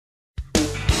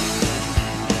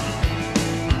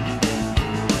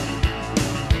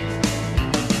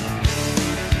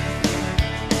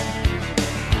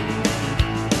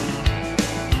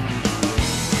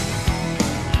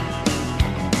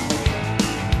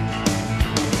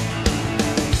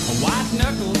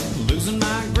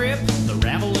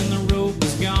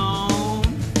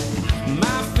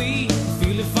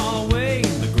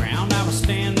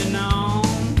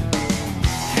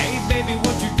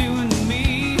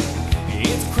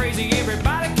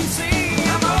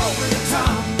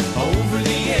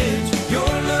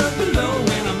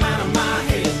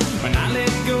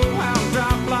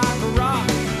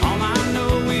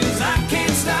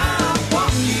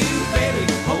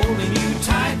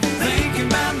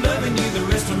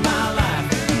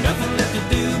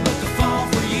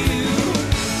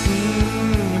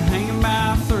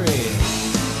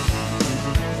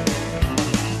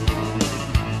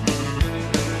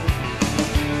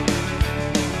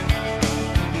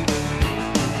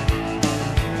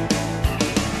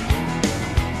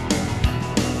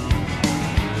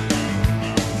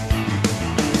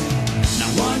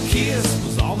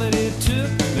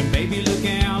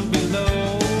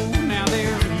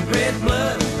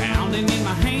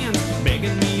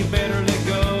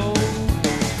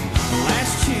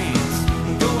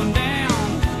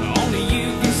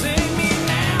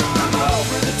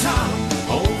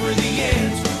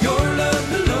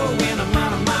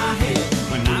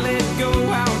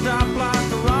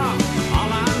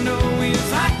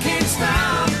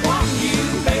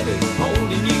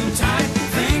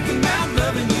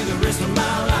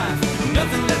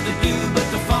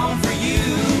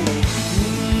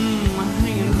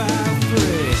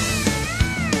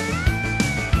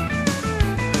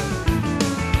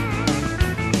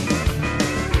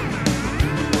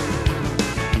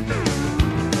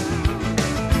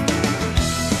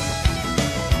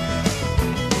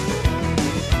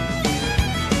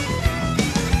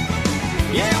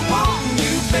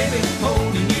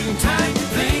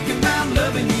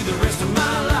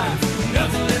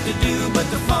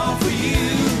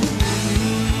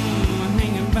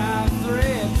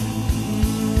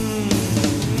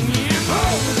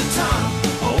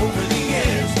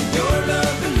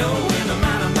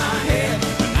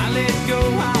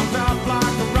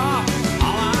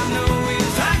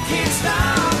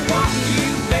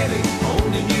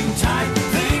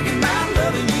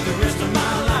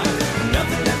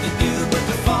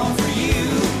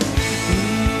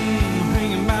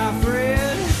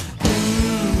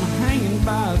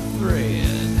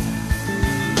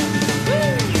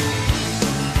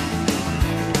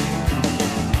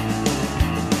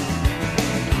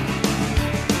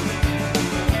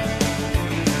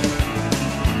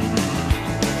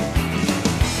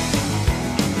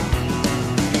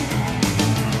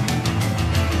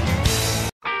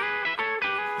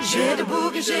j'ai de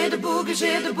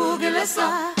boogie le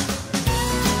sang.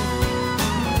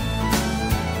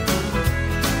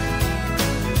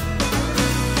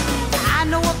 I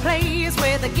know a place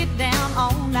where they get down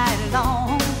all night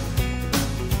long.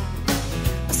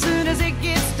 As soon as it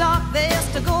gets dark, there's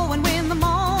to go, and when the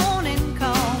morning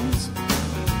comes,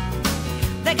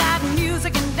 they got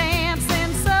music and dance in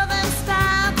southern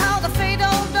style called the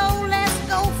Fado-Do. Let's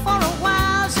go for a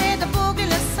while. J'ai de boogie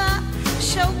le sang,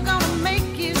 show gonna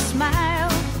make you smile.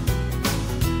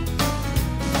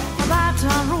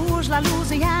 Baton Rouge, la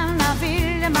Louisiane, la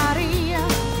Ville Maria,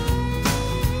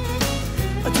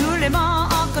 tous les monts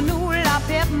en canot, la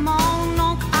pep, mon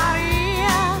oncle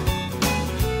Aria,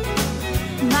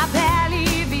 ma belle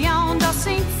Yvion de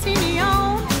Saint-Finion,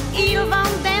 ils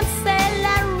vont danser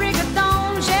la rigodon.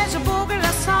 J'ai de boogie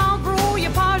le sang, brouille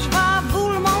pas, je vais vous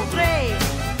le montrer.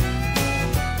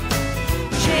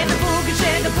 J'ai de boogie,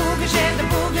 j'ai de boogie, j'ai de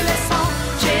boogie le sang.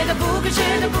 J'ai de boogie,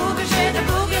 j'ai de boogie, j'ai de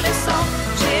boogie le sang.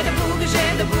 J'ai de boogie, j'ai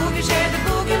de boogie, j'ai de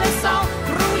boogie le sang.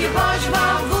 Brouille pas, je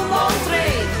vais vous montrer.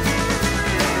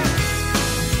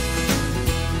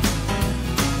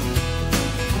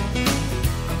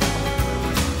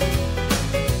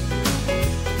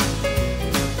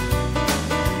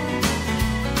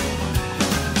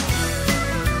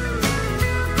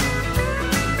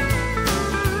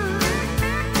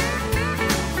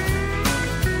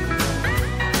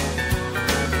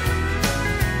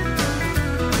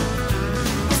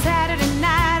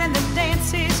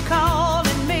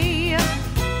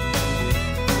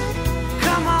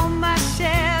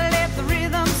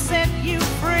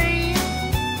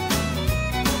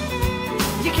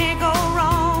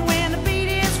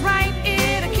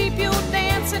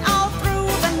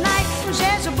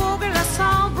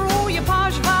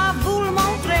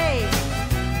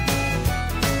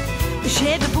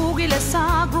 J'ai de boogie le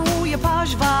sang, grouille pas,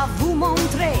 je vais vous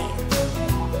montrer.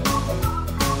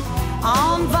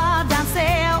 On va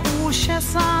danser au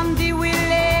chanson du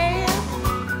Willet.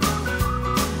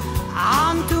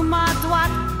 En tout ma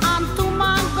droite, en tout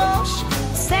ma gauche,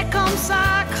 c'est comme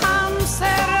ça, comme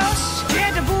c'est roche. J'ai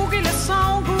de boogie le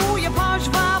sang, grouille pas, je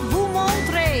vais vous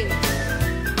montrer.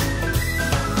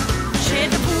 J'ai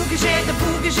de boogie, j'ai de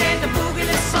boogie, j'ai de boogie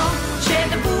le sang. J'ai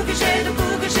de boogie, j'ai de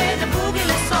boogie, j'ai de boogie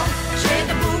le sang. J'ai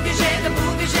de boogie, j'ai de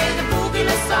boogie, j'ai de boogie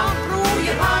le sang.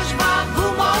 Brouille pas, je vais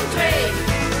vous montrer.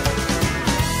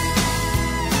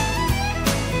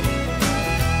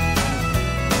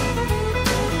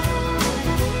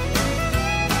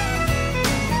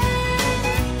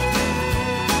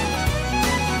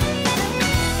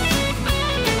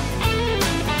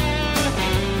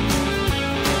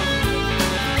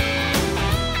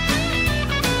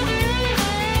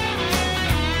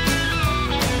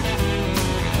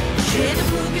 J'ai de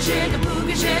boogie, j'ai de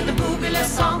boogie, j'ai de boogie le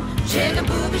sang. J'ai de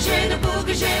boogie, j'ai de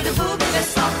boogie, j'ai de boogie le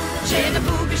sang. J'ai de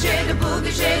boogie, j'ai de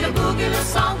boogie, j'ai de boogie le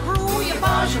sang. Brouille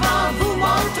pas, je vais vous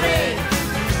montrer.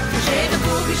 J'ai de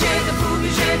boogie, j'ai de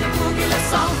boogie, j'ai de boogie le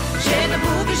sang. J'ai de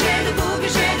boogie, j'ai de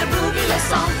boogie, j'ai de boogie le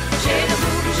sang. J'ai de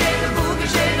boogie, j'ai de boogie,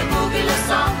 j'ai de boogie le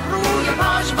sang. Brouille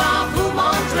pas, je vais vous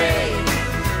montrer.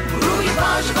 Brouille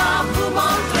pas, je vais vous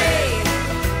montrer.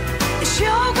 It's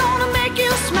sure gonna make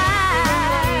you smile.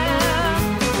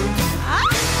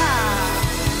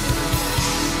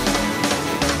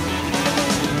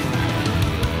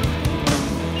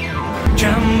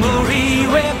 Jamboree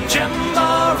whip,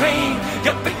 jamboree,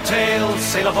 your pigtails,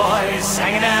 sailor boys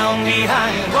hanging down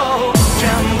behind. Whoa,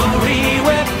 jamboree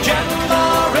whip,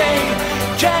 jamboree,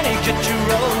 Johnny, get your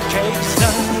roll cakes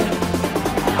done.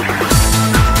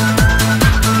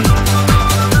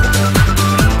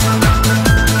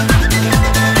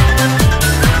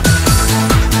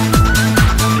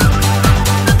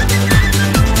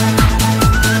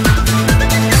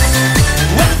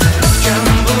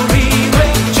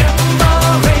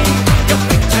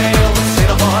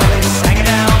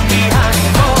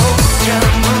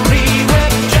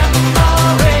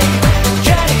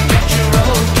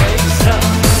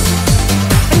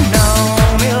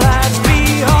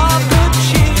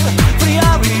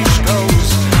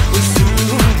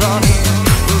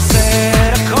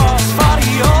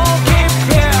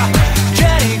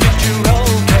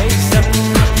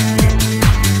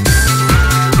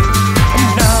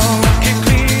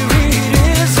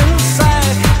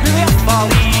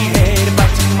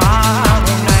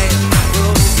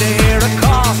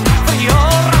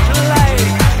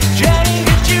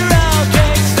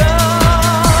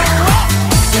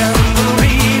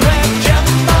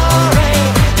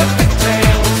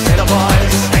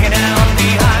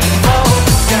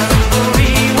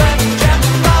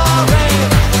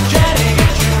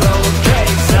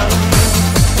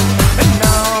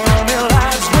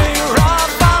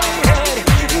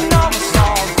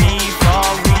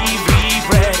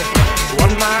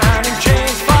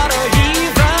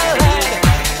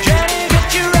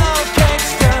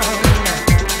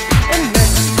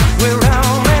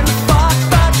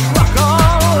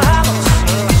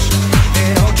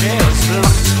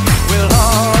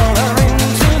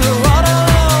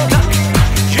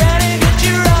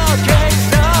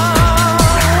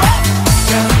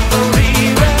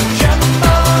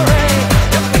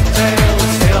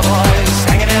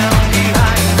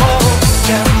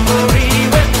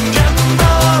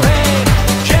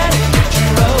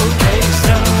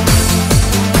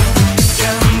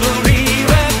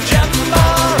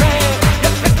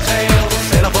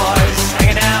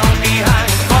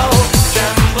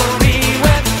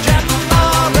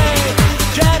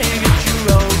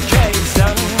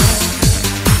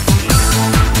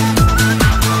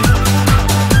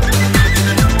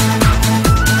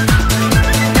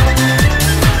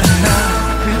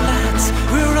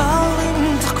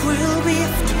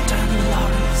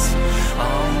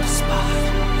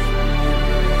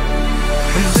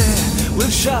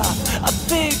 a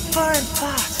big frying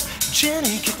pot.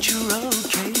 Jenny, get your roll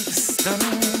cakes done.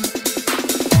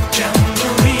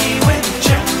 Jamboree with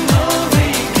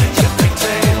jamboree, your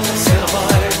pigtail sailor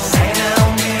boys hanging down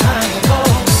behind the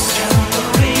wall.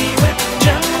 Jamboree with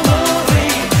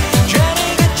jamboree, Jenny,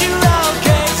 get your roll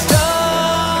cakes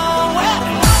done. Well,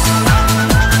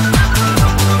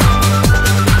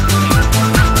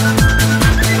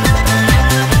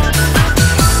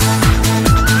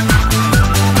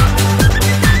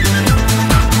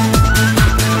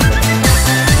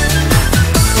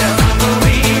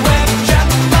 jamboree with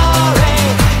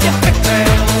jamboree.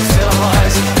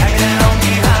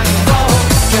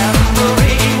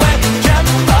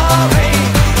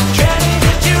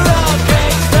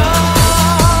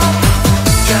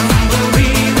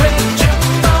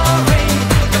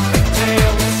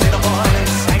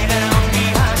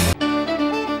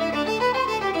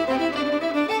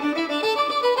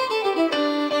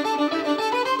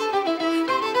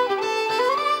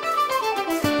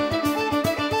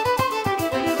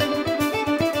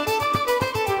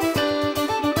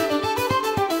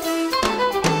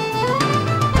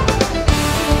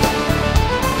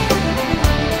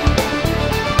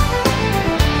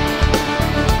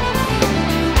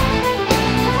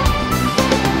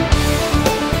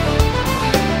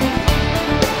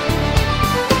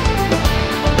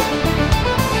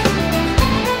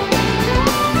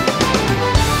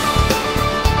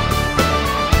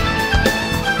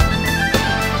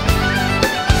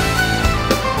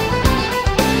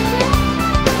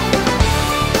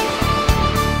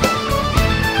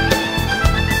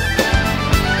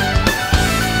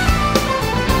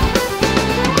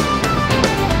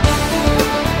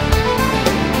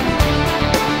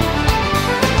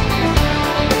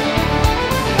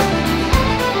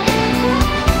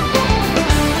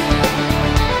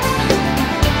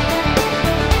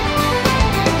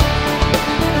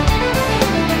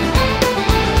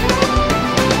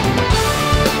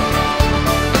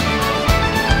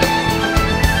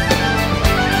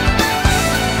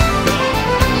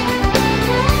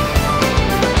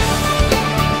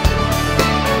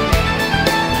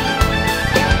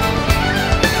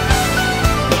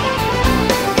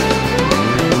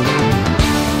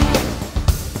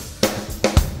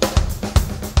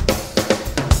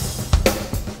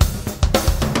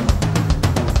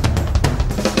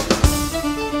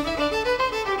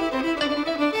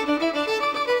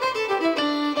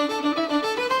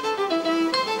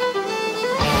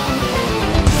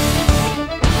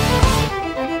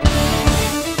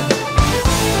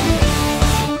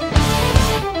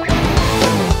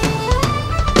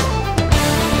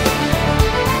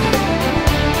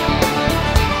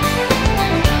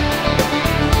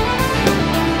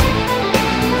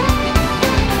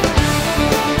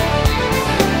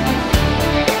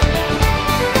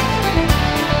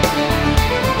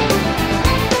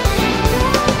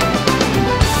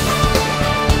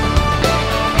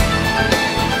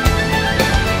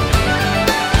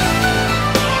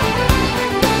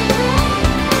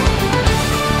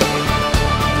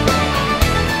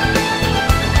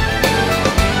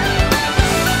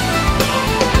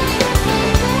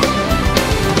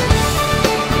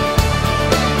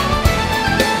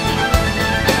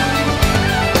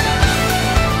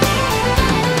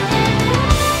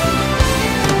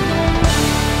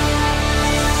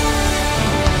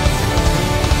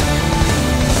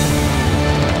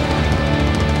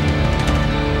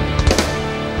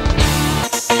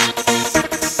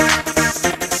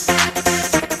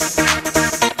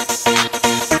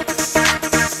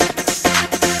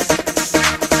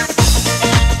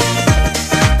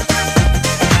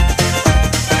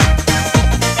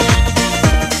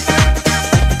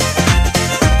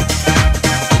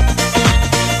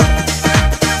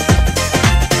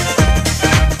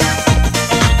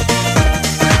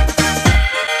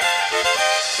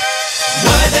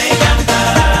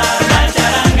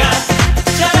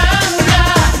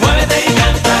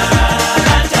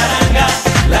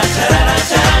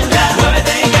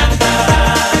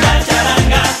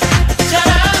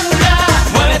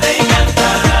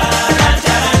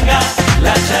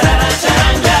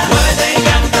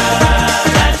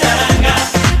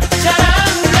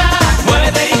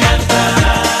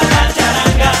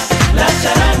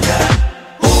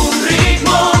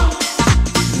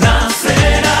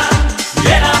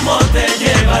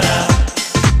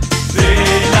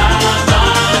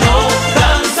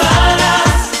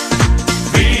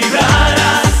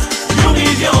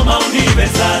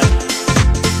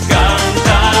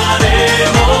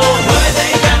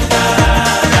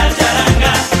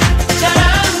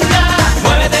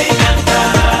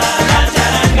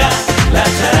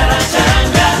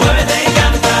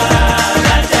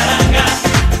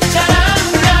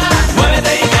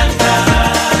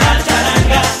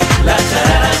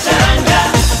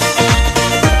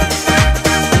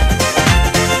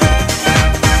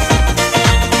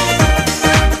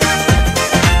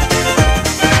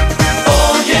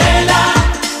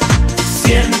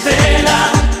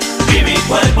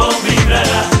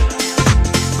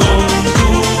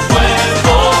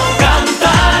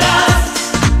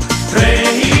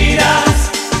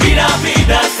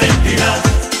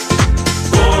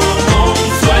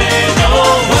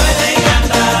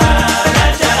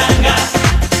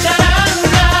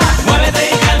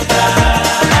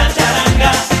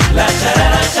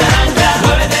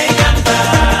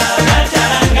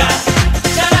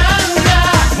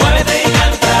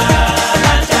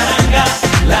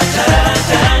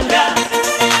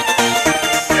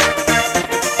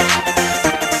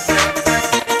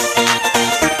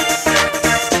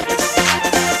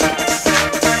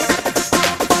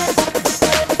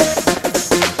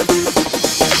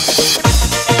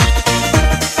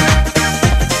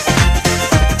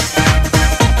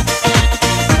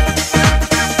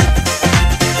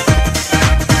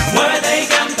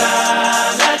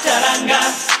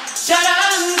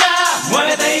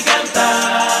 muévete y canta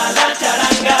la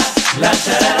charanga, la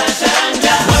charanga,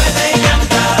 charanga, muévete y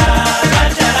canta la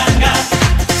charanga,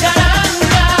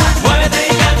 charanga, muévete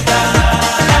y canta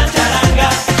la charanga,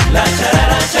 la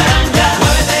charanga, charanga,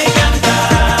 muévete y canta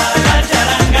la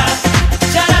charanga,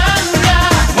 charanga,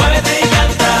 muévete y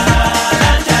canta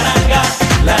la charanga,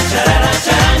 la charanga,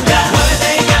 charanga, muévete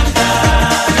y canta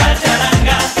la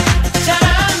charanga,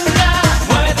 charanga,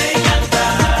 muévete y canta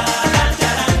la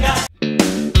charanga.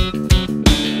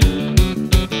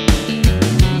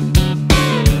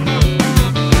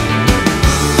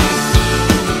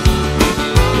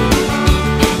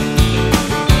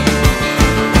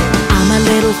 I'm a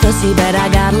little fussy, but I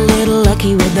got a little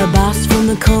lucky with the boss from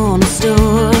the corner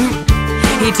store.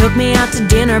 He took me out to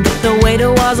dinner, but the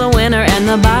waiter was a winner, and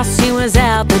the boss, he was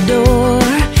out the door.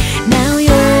 Now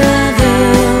you're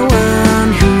the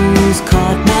one who's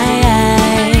caught my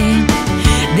eye.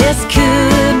 This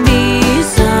could be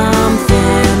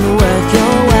something worth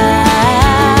your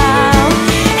while.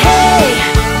 Hey,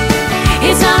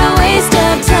 it's not a waste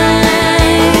of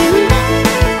time.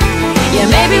 You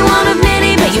may be one of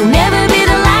many, but you'll never be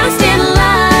the last in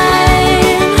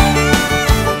line.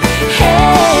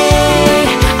 Hey,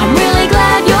 I'm really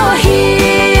glad you're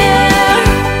here,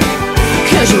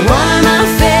 'cause you're one of my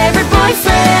favorite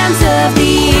boyfriends of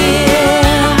the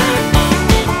year.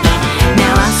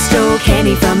 Now I stole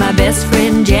candy from my best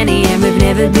friend Jenny, and we've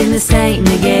never been the same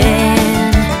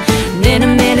again. Then I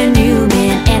met a new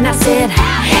man, and I said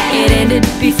it ended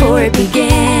before it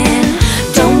began.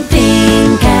 Don't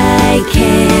think I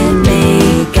can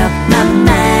make up my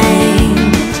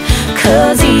mind,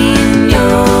 'cause in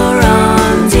your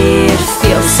arms it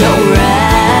feels so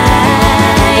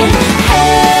right.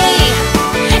 Hey,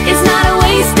 it's not a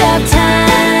waste of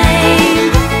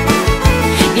time.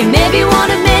 You may be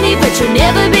one of many, but you'll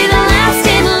never be the last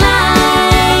in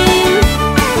line.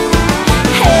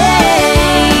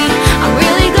 Hey, I'm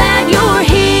really glad you're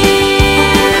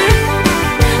here,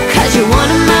 'cause you're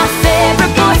one of my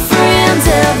favorite boyfriends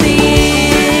of the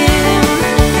year.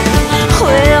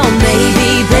 Well,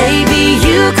 maybe, baby,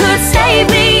 you could save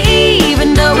me, even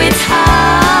though it's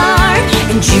hard.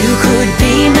 And you could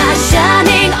be my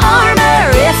shining armor,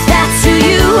 if that's who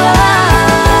you are.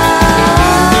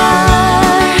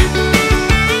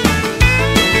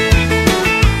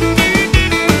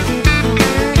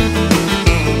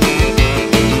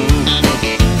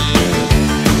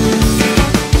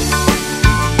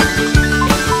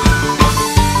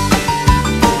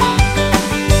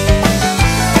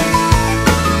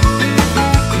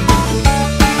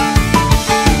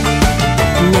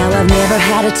 Now I've never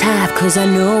had a type, 'cause I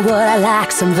know what I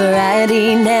like, some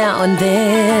variety now and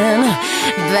then.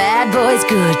 Bad boys,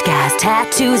 good guys,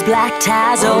 tattoos, black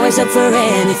ties, always up for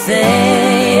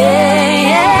anything.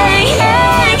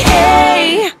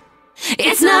 Hey,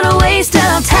 it's not a waste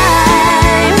of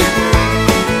time.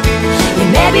 You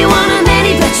may be one of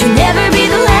many, but you'll never be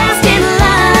the last in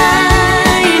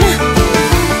line.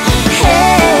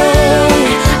 Hey,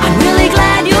 I'm really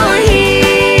glad you're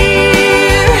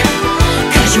here,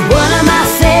 'cause you're one of my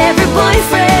favorite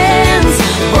boyfriends.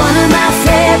 One of my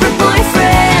favorite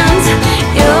boyfriends.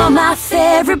 You're my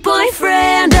favorite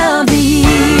boyfriend of the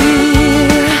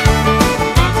year.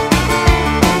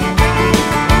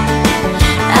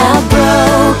 I've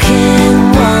broken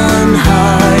one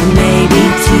heart, maybe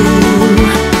two.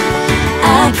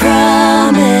 I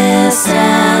promise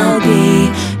I'll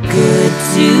be good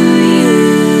to you.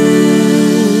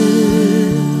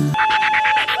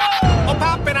 Oh,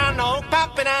 poppin', I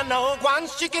know, once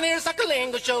chicken ears like a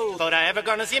lingo show. Thought I ever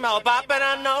gonna see my poppin',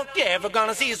 I know, you ever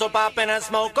gonna see so poppin' and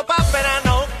smoke. Oh, poppin', I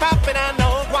know,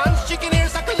 once chicken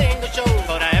ears like a lingo show.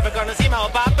 Thought I ever gonna see my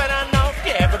poppin', I know,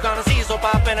 you ever gonna see so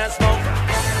poppin' and smoke.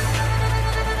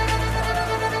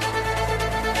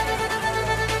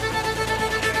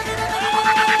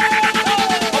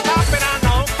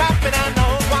 Oh, poppin', I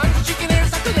know, once chicken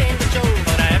ears like a lingo show.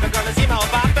 Thought I ever gonna see my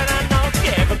poppin', I know,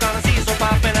 you ever gonna see so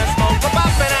poppin' and smoke. Oh,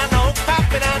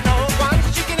 poppin', I know, once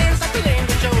chicken ears like a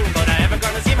lingo show. Thought I ever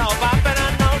gonna see my poppin', I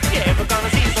know, you ever gonna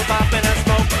see so poppin' and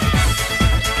smoke.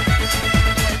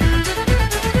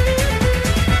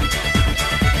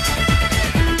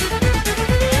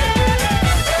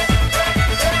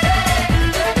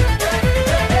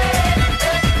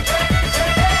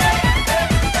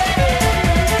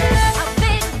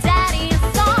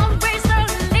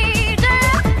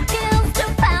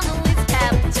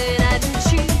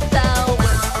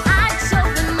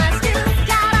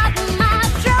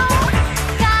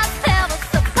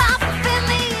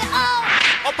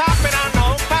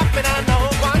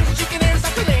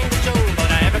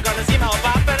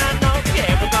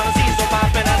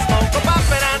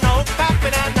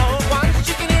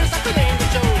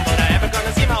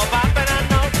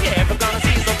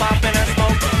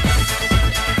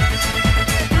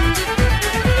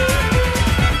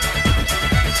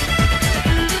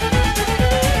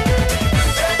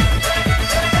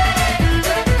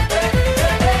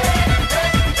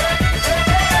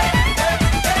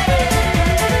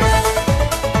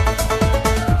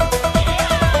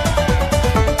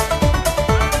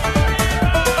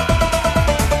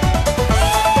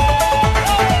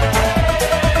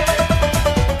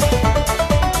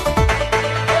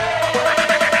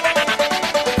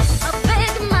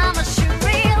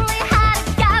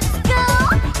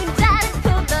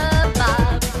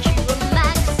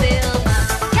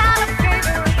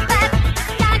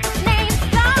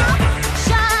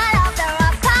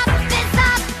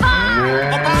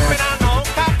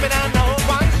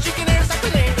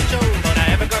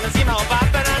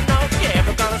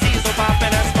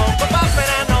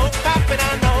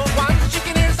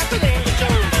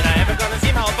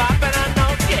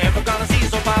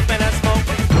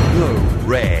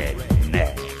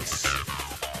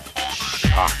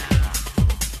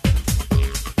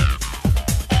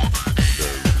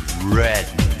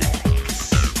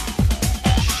 Rednecks.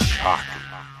 Shocking.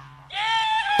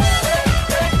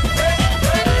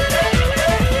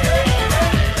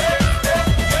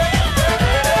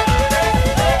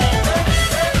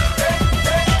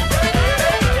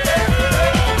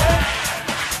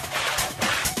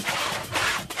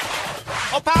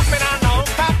 Oh, poppin', I know,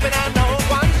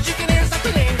 one chicken ears like a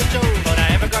lingo Joe. But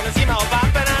I ever gonna see my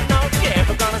poppin', I know, you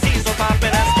ever gonna see so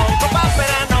poppin' I smoke. Oh,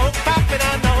 poppin',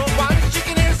 I know, one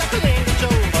chicken ears like a lingo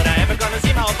Joe. But I ever gonna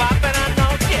see my poppin', I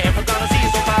know, you ever gonna see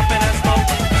so poppin' I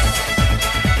smoke.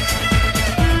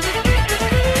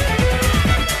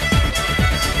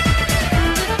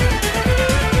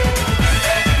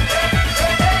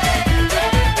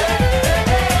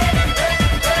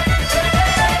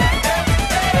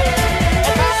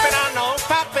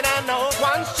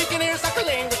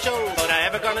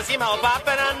 See my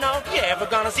poppin', I know. You ever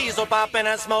gonna see so poppin'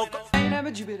 and smoke?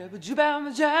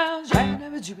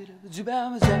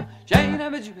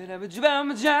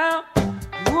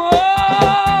 Whoa!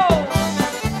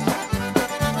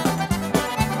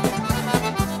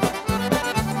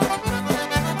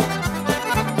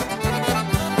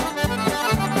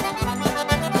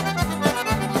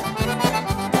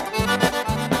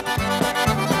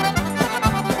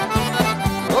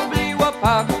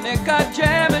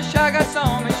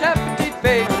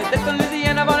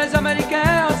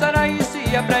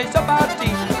 Après ils sont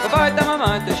partis, on va être à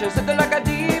maman, je sais de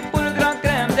l'Acadie pour le grand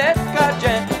crème d'être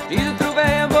cajun. Ils ont trouvé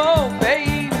un beau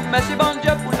pays, mais c'est bon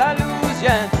Dieu pour la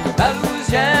Louisiane. La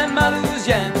Louisiane, ma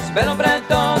Louisiane, c'est belle en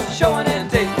printemps, c'est chaud en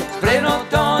été, c'est frais en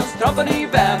automne, c'est trop en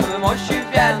hiver, mais moi je suis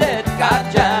fier d'être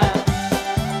cajun.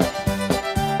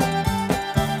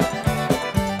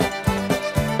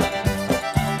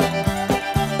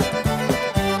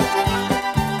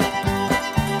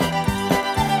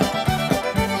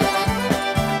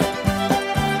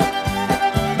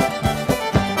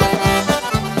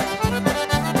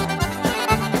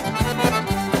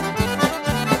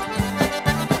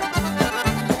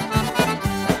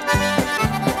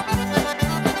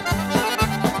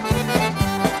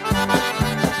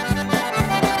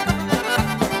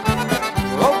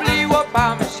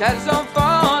 Chers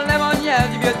enfants, les manières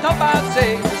du vieux temps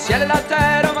passé, le ciel et la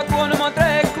terre, on va quoi nous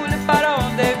montrer couler les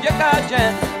paroles des vieux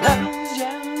cajuns. La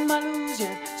Louisiane, ma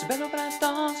Louisiane, c'est belle au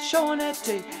printemps, c'est chaud en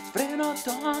été, c'est frais en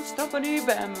automne, c'est trop en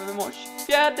hiver, mais moi je suis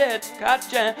fier d'être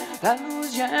cajun. La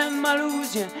Louisiane, ma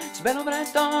Louisiane, c'est belle au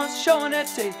printemps, c'est chaud en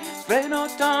été, c'est frais en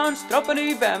automne, c'est trop en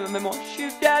hiver, mais moi je suis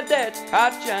fier d'être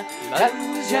cajun. La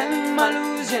Louisiane, ma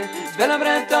Louisiane, c'est belle au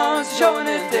printemps, c'est chaud en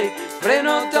été, frais en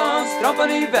automne, c'est trop en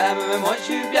hiver, mais moi je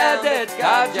suis fier d'être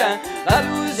cajun. La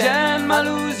Louisiane, ma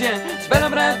Louisiane, c'est belle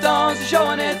en printemps, c'est chaud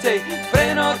en été,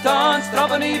 frais en automne, c'est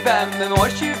trop en hiver, mais moi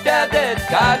je suis fier d'être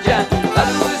cajun. La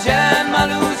Louisiane, ma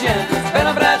Louisiane, c'est belle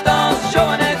en printemps, c'est chaud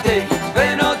en été,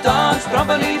 frais en automne, c'est trop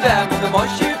en hiver, mais moi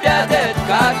je suis fier d'être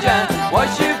cajun. Moi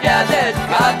je suis fier d'être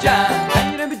cajun.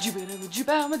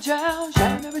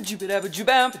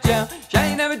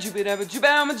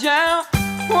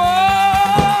 Whoa!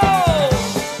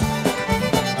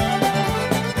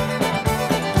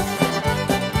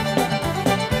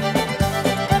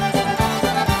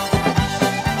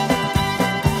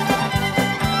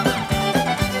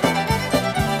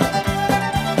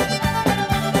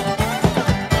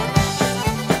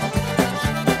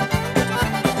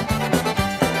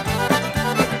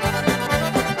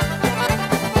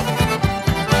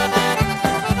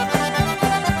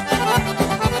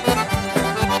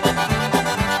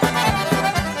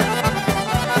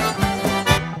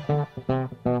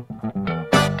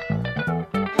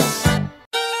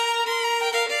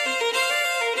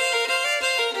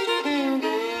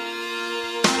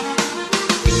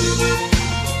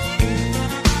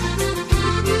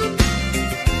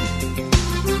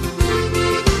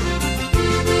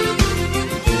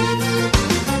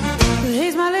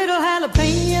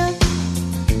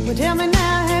 Well, tell me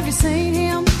now, have you seen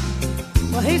him?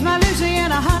 Well, he's my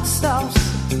Louisiana hot sauce,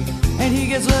 and he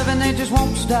gets loving that just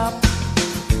won't stop.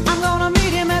 I'm gonna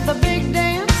meet him at the big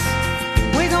dance.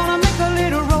 We're gonna make a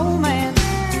little romance,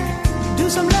 do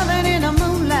some loving in the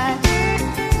moonlight,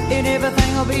 and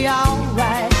everything will be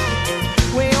alright.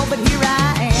 Well, but here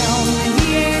I am, and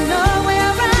he ain't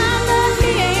nowhere around, but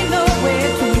he ain't nowhere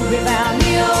to be found.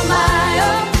 Me oh my,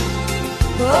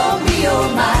 oh me oh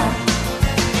my.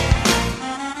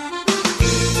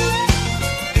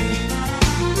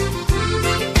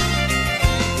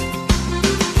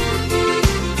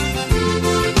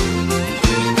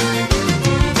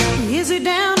 Is he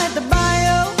down at the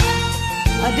bayou?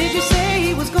 Or did you say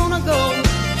he was gonna go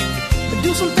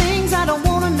do some things I don't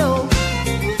wanna know?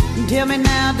 Tell me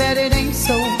now that it ain't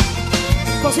so.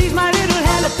 'cause he's my little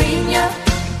jalapeno.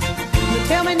 You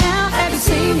tell me now, have you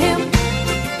seen him?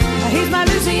 He's my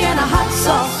Louisiana hot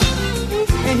sauce,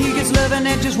 and he gets loving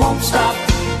that just won't stop.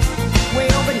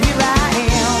 Well, but here I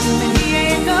am, and he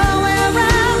ain't nowhere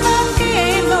around, no, he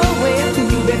ain't nowhere to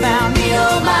be found. Me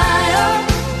oh my,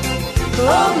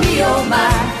 oh me oh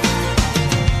my.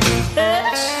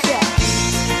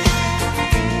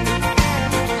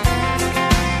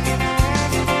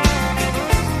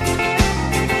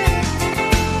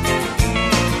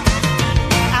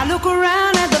 I look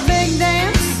around at the big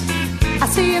dance, I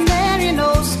see him there in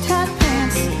those tight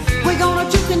pants. We're gonna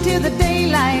juke until the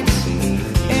daylight,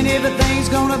 and everything's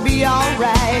gonna be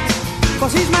alright,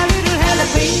 'cause he's my little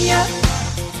jalapeno.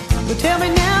 Well, tell me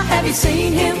now, have you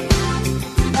seen him?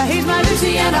 He's my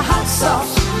Louisiana hot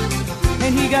sauce,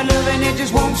 and he got love and it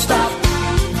just won't stop.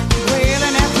 Well,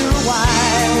 and after a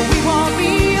while, we won't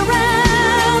be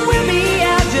around, we'll be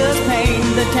out just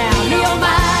painting the town. Me oh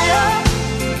my,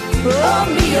 oh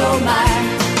me oh my.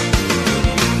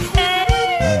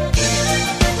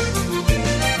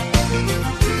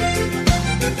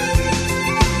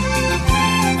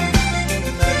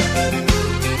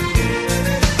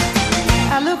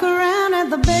 I look around at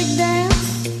the big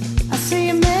dance, I see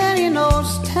a man in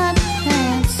those tight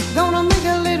pants. Gonna make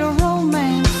a little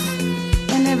romance,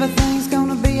 and everything's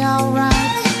gonna be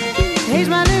alright. He's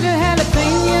my little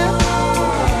jalapeno.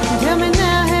 Tell me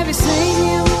now, have you seen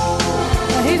him?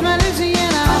 He's my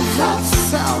Louisiana hot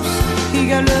sauce. He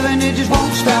got love and it just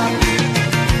won't stop,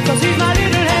 'cause he's my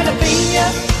little jalapeno.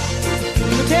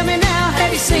 Tell me now,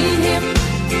 have you seen him?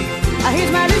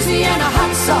 He's my Louisiana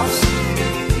hot sauce,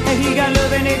 and he got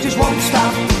love and it just won't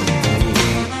stop.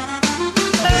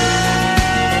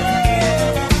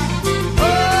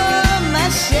 Oh, my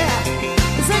shit.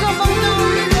 It's like a phone number.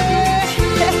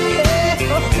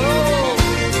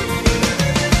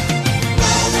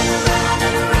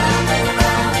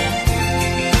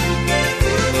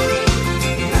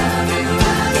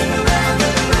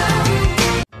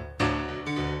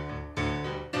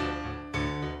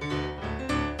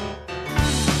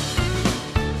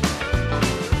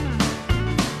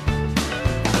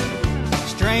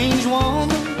 Strange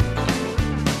woman,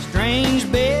 strange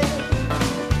bed,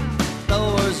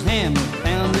 Thor's hammer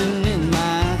pounding in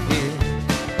my head.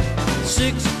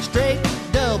 6 straight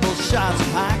double shots of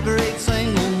high-grade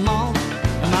single malt,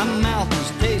 and my mouth is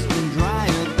tasting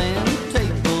drier than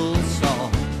table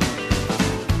salt.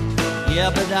 Yeah,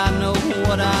 but I know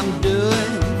what I'm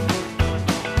doing.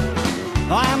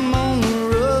 I'm on the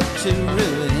road to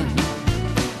ruin.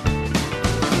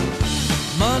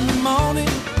 Monday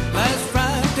morning, last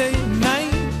Friday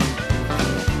night,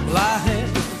 well, I had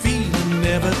the feeling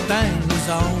everything was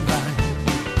alright.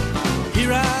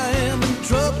 Here I am in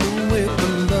trouble with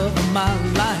the love of my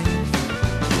life,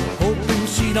 hoping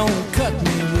she don't cut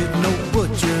me with no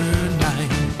butcher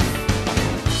knife.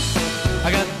 I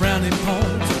got brownie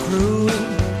points accruing,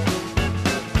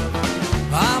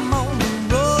 I'm on the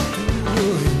road to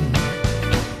ruin.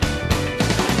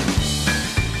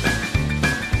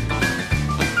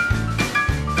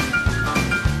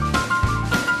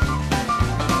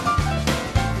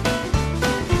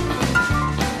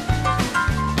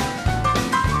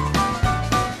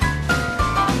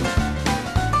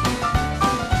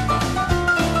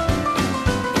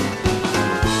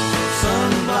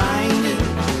 Sun blinded,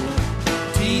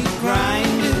 teeth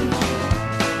grinding,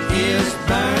 ears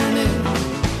burning,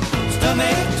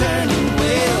 stomach turning.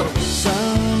 Well,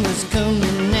 sun is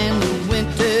coming and the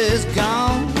winter's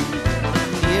gone.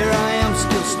 Here I am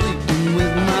still sleeping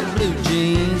with my blue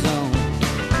jeans on.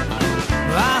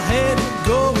 Well, I had it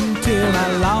go until I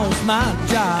lost my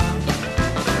job.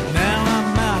 Now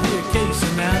I'm out here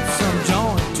casing out some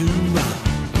joint to rob.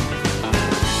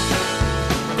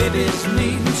 Baby's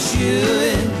needing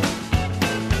shoeing,